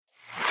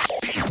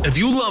If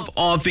you love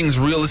all things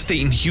real estate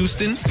in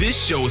Houston,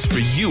 this show is for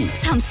you.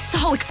 Sounds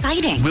so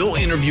exciting. We'll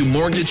interview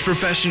mortgage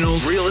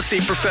professionals, real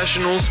estate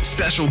professionals,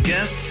 special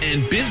guests,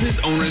 and business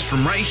owners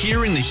from right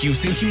here in the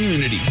Houston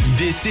community.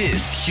 This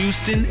is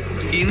Houston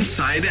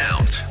Inside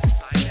Out.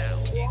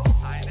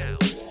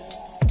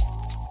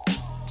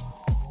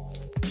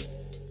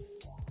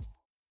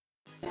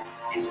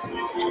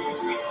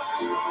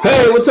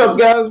 Hey, what's up,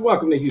 guys?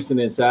 Welcome to Houston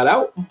Inside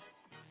Out.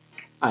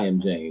 I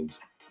am James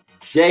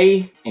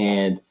J,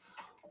 and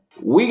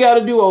we got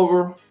a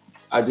do-over.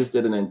 I just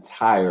did an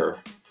entire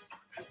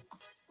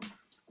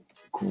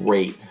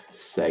great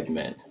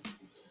segment,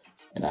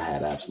 and I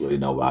had absolutely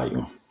no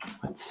volume.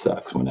 That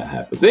sucks when that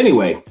happens.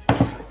 Anyway,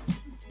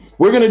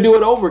 we're going to do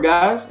it over,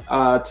 guys.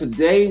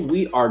 Today,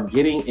 we are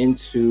getting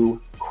into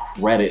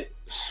credit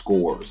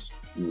scores.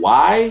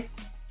 Why?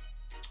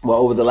 Well,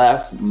 over the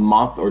last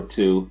month or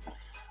two,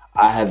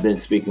 I have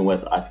been speaking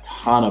with a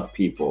ton of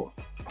people,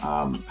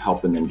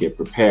 helping them get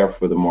prepared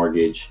for the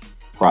mortgage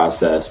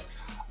process.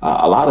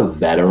 A lot of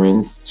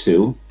veterans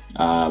too.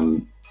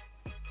 I'm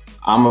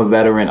a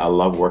veteran. I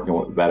love working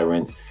with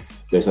veterans.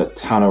 There's a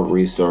ton of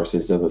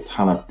resources. There's a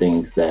ton of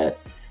things that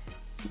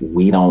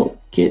we don't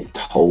get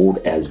told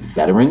as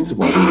veterans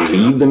when we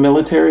leave the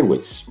military,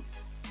 which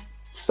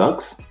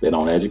sucks. They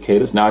don't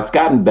educate us. Now, it's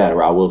gotten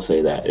better. I will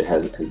say that. It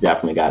has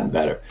definitely gotten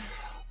better.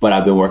 But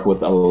I've been working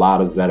with a lot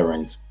of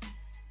veterans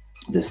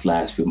this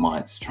last few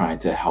months, trying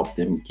to help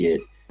them get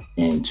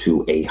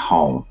into a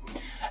home.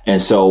 And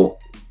so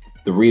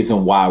the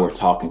reason why we're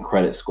talking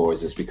credit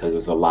scores is because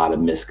there's a lot of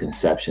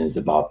misconceptions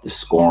about the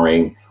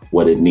scoring,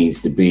 what it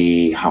needs to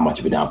be, how much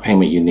of a down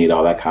payment you need,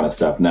 all that kind of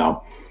stuff.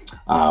 Now,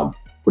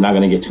 we're not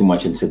going to get too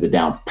much into the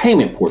down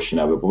payment portion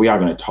of it, but we are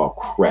going to talk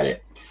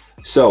credit.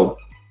 So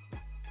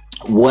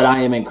what I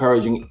am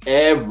encouraging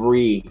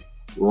every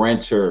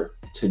renter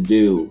to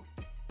do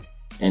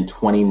in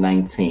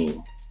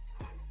 2019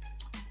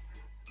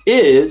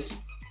 is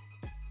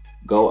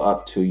go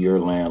up to your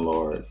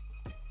landlord,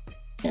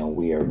 and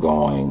we are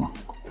going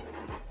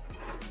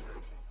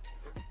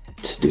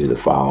to do the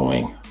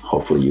following.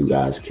 Hopefully you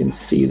guys can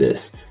see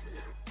this.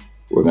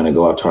 We're going to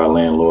go up to our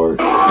landlord,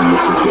 and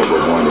this is what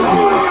we're going to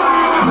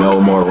do. No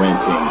more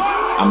renting.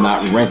 I'm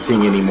not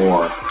renting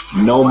anymore.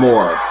 No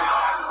more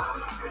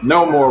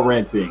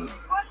renting.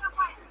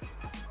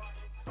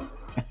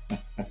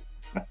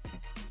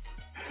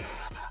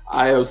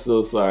 I am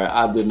so sorry.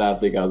 I did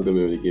not think I was going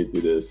to be able to get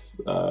through this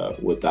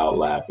without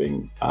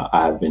laughing.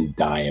 I've been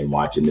dying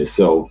watching this.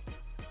 So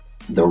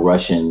the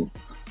Russian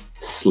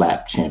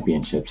slap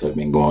championships have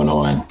been going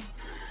on.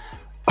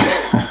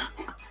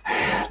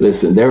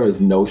 Listen, there is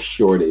no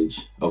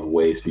shortage of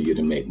ways for you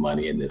to make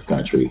money in this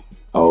country.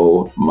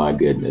 Oh my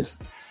goodness.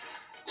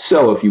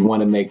 So if you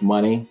want to make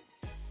money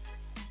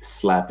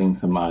slapping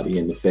somebody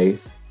in the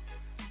face,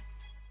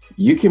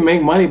 you can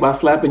make money by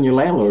slapping your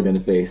landlord in the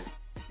face.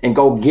 And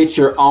go get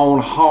your own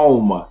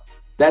home.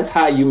 That's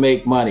how you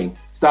make money.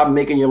 Stop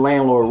making your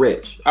landlord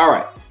rich. All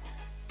right,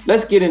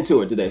 let's get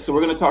into it today. So we're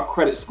going to talk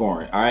credit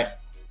scoring. All right.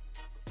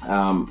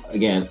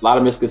 Again, a lot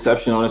of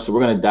misconception on it. So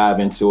we're going to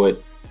dive into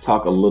it,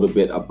 talk a little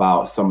bit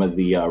about some of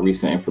the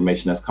recent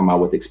information that's come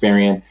out with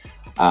Experian.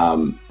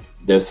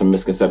 There's some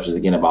misconceptions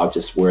again about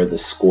just where the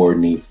score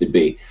needs to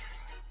be.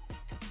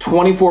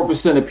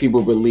 24% of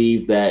people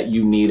believe that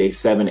you need a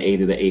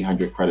 780 to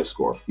 800 credit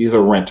score. These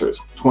are renters.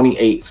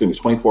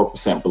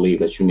 24% believe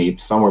that you need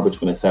somewhere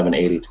between a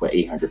 780 to an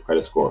 800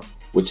 credit score,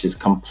 which is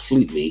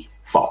completely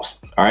false.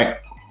 All right.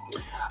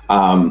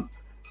 I'm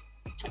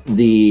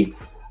going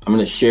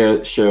to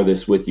share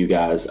this with you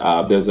guys.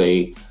 There's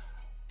a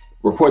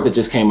report that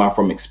just came out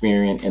from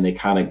Experian, and they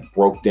kind of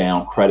broke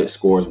down credit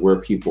scores, where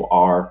people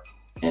are.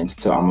 And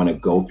so I'm going to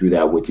go through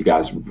that with you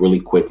guys really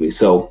quickly.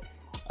 So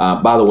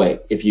by the way,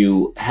 if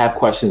you have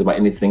questions about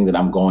anything that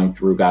I'm going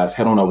through, guys,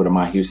 head on over to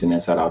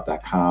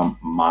myhoustoninsideout.com,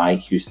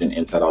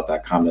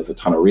 myhoustoninsideout.com. There's a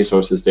ton of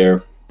resources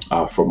there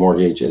for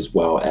mortgage as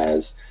well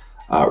as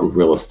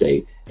real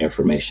estate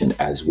information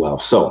as well.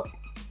 So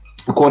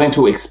according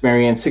to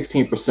Experian,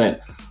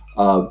 16%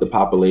 of the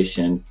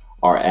population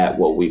are at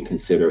what we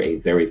consider a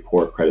very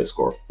poor credit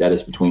score. That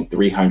is between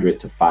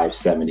 300 to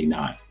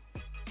 579.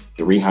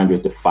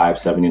 300 to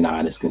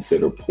 579 is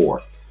considered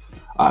poor.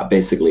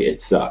 Basically,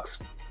 it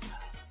sucks.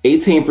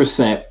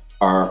 18%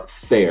 are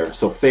fair.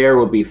 So fair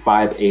would be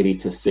 580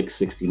 to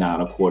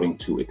 669 according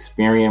to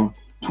Experian.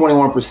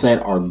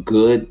 21% are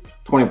good.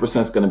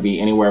 20% is going to be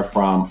anywhere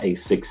from a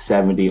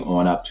 670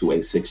 on up to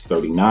a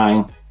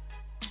 639.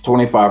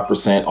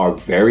 25% are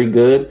very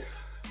good.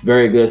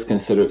 Very good is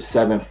considered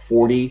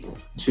 740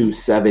 to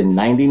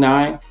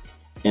 799.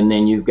 And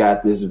then you've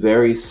got this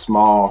very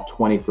small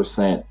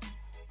 20%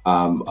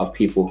 of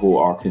people who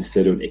are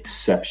considered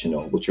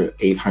exceptional, which are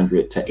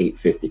 800 to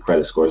 850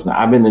 credit scores. Now,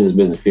 I've been in this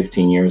business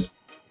 15 years.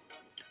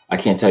 I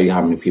can't tell you how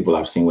many people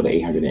I've seen with an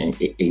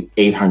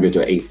 800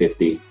 to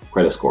 850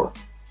 credit score,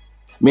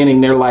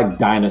 meaning they're like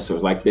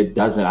dinosaurs. Like I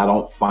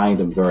don't find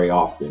them very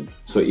often.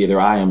 So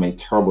either I am a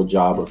terrible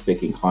job of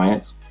picking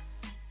clients,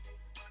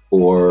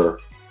 or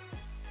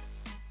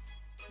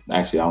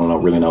Actually, I don't know,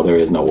 really know, there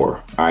is no or.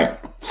 All right.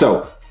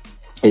 So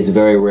it's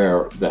very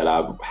rare that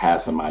I've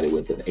had somebody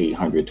with an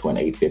 800 to an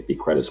 850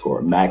 credit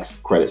score. Max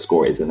credit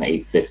score is an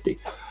 850.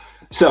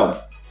 So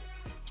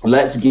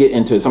let's get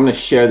into it. So I'm going to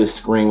share the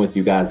screen with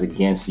you guys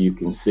again so you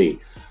can see.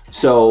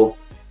 So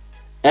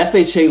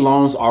FHA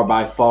loans are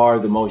by far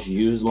the most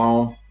used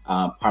loan,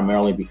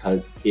 primarily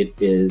because it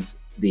is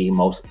the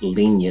most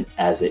lenient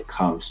as it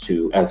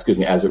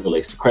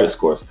relates to credit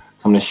scores. So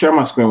I'm going to share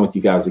my screen with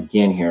you guys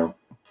again here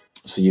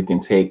so you can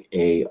take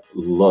a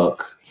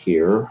look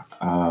here.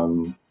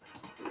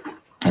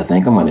 I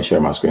think I'm going to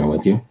share my screen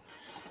with you.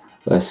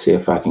 Let's see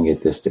if I can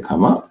get this to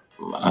come up.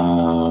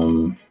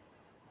 All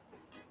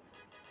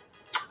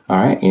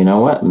right, you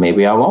know what?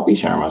 Maybe I won't be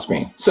sharing my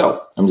screen.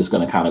 So I'm just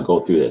going to kind of go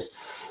through this.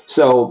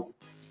 So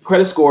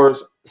credit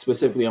scores,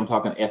 specifically, I'm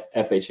talking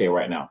FHA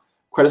right now.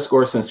 Credit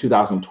scores since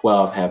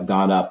 2012 have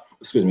gone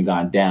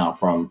down.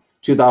 From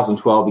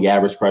 2012, the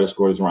average credit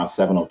score is around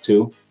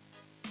 702.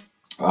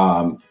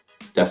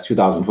 That's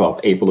 2012,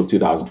 April of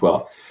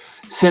 2012.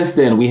 Since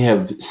then, we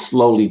have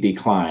slowly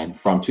declined.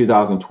 From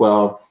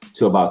 2012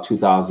 to about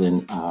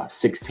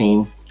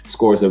 2016,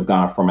 scores have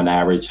gone from an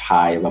average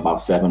high of about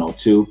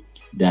 702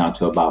 down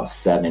to about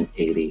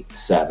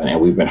 787.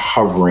 And we've been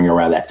hovering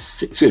around that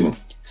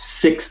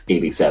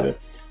 687.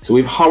 So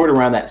we've hovered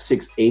around that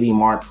 680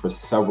 mark for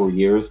several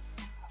years.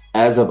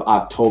 As of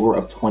October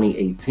of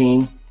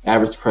 2018,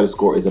 average credit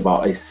score is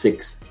about a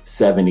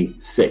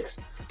 676.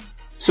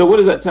 So what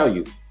does that tell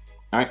you?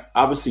 All right,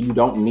 obviously you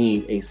don't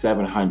need a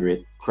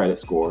 700 credit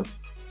score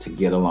to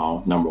get a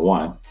loan, number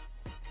one.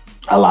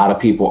 A lot of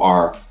people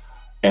are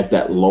at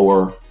that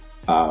lower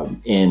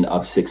end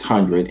of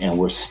 600, and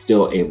we're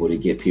still able to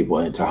get people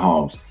into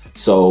homes.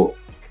 So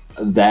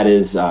that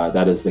is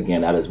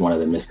one of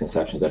the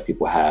misconceptions that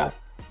people have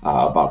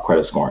about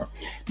credit scoring.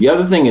 The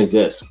other thing is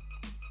this.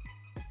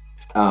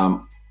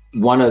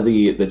 One of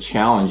the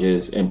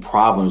challenges and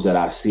problems that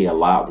I see a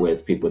lot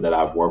with people that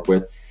I've worked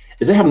with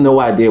is they have no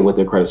idea what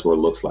their credit score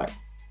looks like.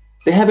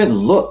 They haven't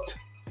looked.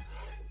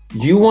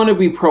 You want to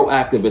be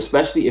proactive,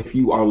 especially if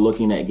you are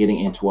looking at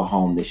getting into a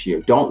home this year.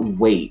 Don't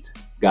wait,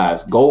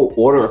 guys. Go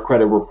order a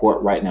credit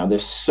report right now.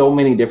 There's so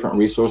many different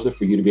resources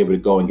for you to be able to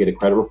go and get a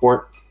credit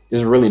report.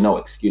 There's really no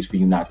excuse for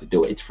you not to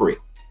do it. It's free.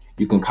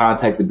 You can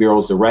contact the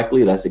bureaus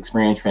directly. That's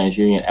Experian,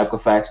 TransUnion,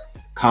 Equifax.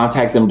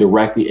 Contact them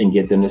directly and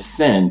get them to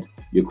send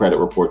your credit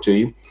report to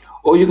you.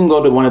 Or you can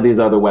go to one of these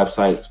other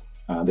websites.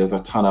 There's a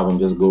ton of them.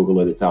 Just Google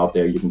it. It's out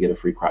there. You can get a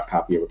free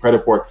copy of a credit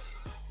report.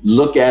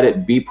 Look at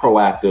it. Be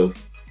proactive.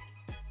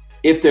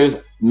 If there's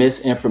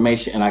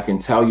misinformation, and I can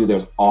tell you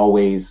there's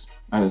always,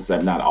 I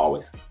said not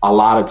always, a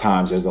lot of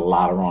times there's a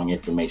lot of wrong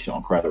information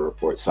on credit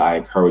reports. So I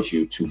encourage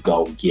you to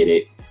go get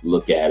it,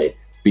 look at it,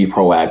 be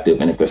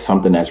proactive. And if there's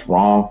something that's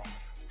wrong,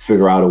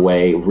 figure out a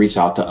way, reach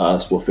out to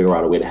us. We'll figure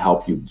out a way to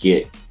help you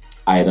get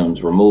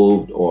items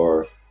removed,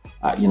 or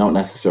you don't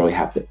necessarily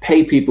have to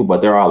pay people,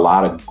 but there are a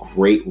lot of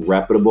great,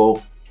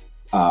 reputable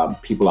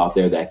people out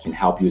there that can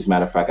help you. As a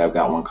matter of fact, I've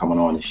got one coming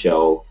on the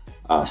show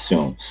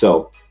soon.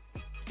 So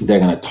they're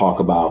going to talk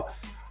about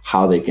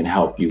how they can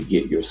help you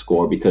get your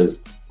score,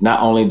 because not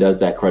only does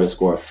that credit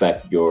score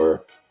affect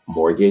your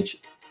mortgage,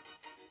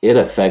 it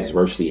affects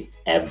virtually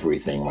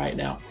everything right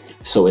now.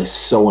 So it's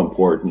so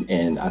important.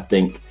 And I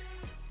think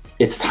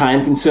it's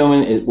time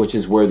consuming, which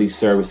is where these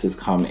services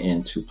come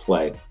into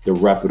play. The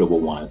reputable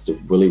ones, the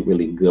really,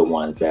 really good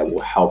ones that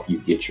will help you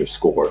get your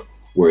score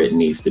where it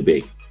needs to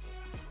be.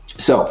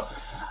 So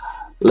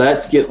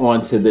let's get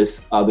on to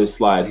this other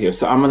slide here.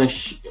 So I'm going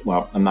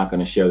to, I'm not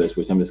going to share this,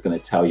 which I'm just going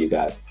to tell you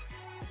guys.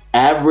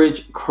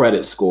 Average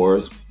credit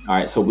scores. All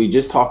right. So we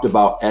just talked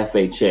about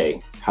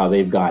FHA, how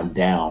they've gone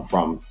down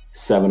from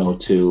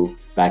 702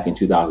 back in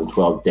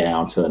 2012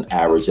 down to an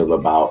average of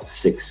about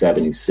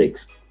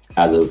 676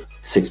 as of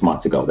 6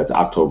 months ago. That's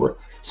October.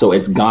 So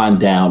it's gone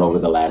down over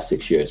the last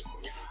 6 years.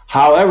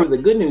 However, the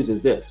good news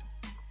is this.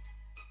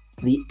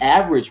 The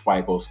average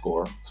FICO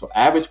score, so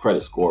average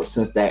credit score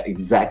since that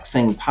exact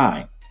same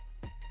time,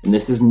 and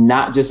this is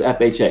not just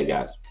FHA,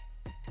 guys,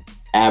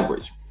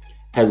 average,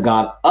 has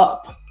gone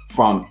up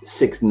from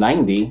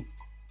 690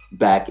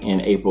 back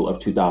in April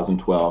of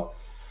 2012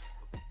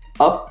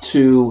 up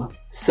to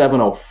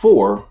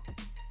 704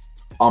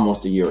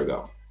 almost a year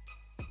ago.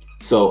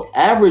 So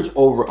average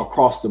over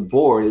across the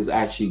board has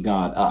actually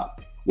gone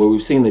up. Where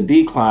we've seen the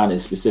decline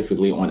is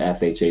specifically on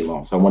FHA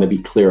loans. So I want to be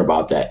clear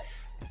about that.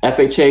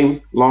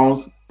 FHA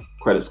loans,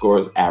 credit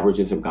scores,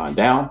 averages have gone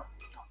down.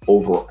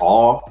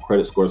 Overall,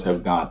 credit scores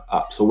have gone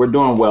up. So we're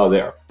doing well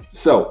there.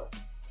 So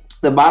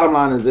the bottom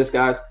line is this,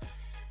 guys.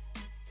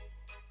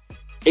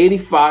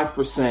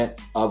 85%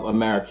 of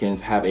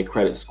Americans have a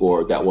credit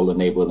score that will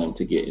enable them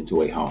to get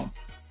into a home.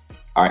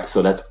 All right,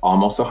 so that's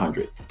almost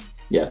 100.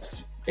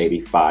 Yes,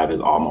 85 is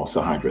almost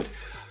 100.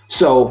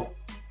 So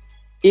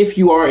if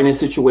you are in a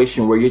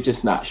situation where you're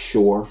just not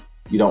sure,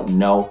 you don't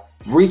know,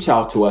 reach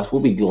out to us.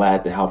 We'll be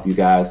glad to help you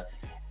guys.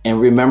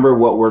 And remember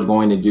what we're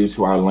going to do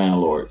to our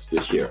landlords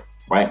this year,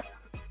 right?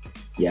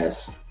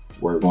 Yes,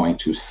 we're going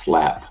to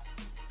slap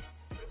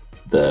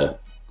the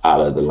out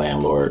of the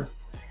landlord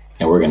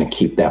and we're going to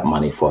keep that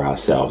money for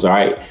ourselves. All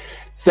right.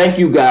 Thank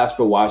you guys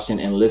for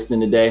watching and listening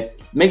today.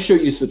 Make sure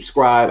you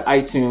subscribe,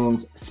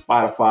 iTunes,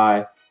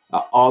 Spotify,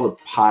 all the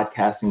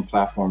podcasting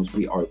platforms.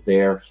 We are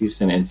there,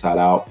 Houston Inside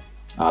Out.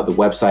 The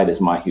website is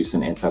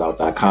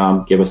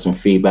myhoustoninsideout.com. Give us some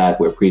feedback.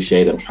 We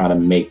appreciate it. I'm trying to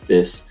make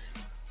this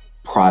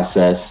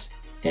process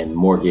and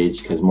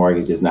mortgage, because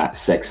mortgage is not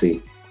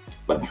sexy,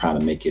 but I'm trying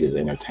to make it as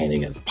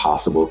entertaining as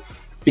possible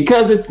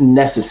because it's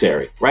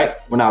necessary, right?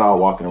 We're not all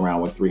walking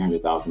around with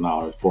 $300,000,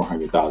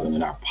 $400,000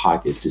 in our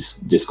pockets,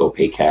 just go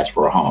pay cash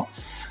for a home.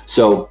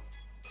 So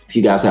if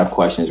you guys have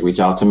questions, reach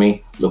out to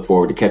me. Look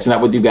forward to catching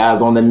up with you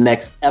guys on the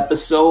next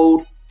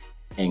episode,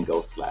 and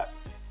go slap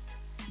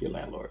your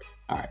landlord.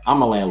 All right.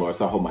 I'm a landlord,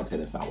 so I hope my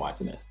tenant's not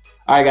watching this.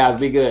 All right, guys,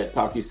 be good.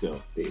 Talk to you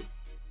soon. Peace.